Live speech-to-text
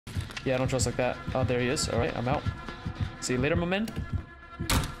Yeah, I don't trust like that. Oh, there he is. All right, I'm out. See you later, my man.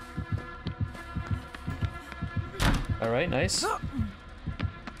 All right, nice.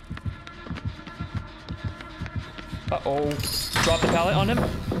 Uh-oh. Drop the pallet on him.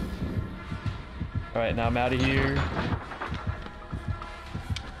 All right, now I'm out of here.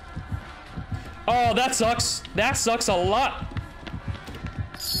 Oh, that sucks. That sucks a lot.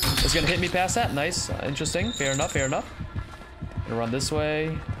 It's gonna hit me past that. Nice. Interesting. Fair enough, fair enough. Gonna run this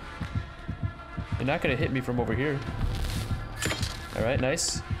way. You're not gonna hit me from over here. All right,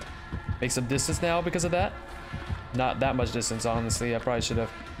 nice. Make some distance now because of that. Not that much distance, honestly. I probably should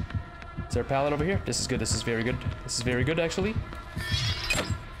have. Is there a pallet over here? This is good. This is very good. This is very good, actually.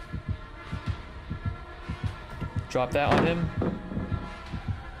 Drop that on him.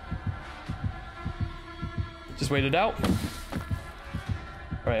 Just wait it out.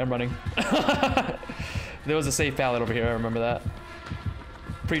 All right, I'm running. There was a safe pallet over here. I remember that.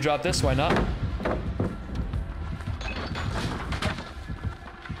 Pre-drop this. Why not?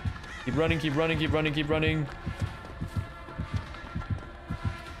 Keep running. Keep running. Keep running. Keep running.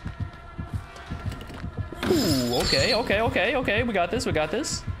 Ooh, okay, okay, okay, okay. We got this, we got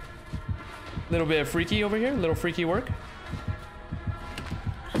this. Little bit of freaky over here, little freaky work.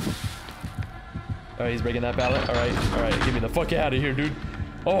 All right, he's breaking that pallet. All right, get me the fuck out of here, dude.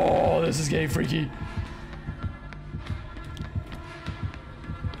 Oh, this is getting freaky.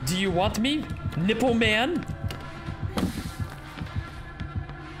 Do you want me, nipple man?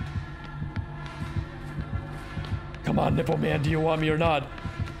 Come on, nipple man, do you want me or not?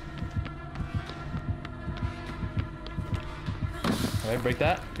 All right, break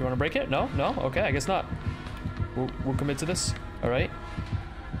that. You want to break it? No? No? Okay, I guess not. We'll commit to this. All right.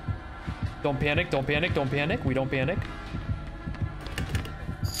 Don't panic. Don't panic. Don't panic. We don't panic.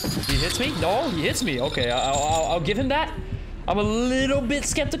 He hits me? No, he hits me. Okay, I'll give him that. I'm a little bit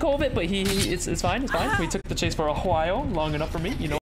skeptical of it, but it's fine. It's fine. We took the chase for a while, long enough for me, you know.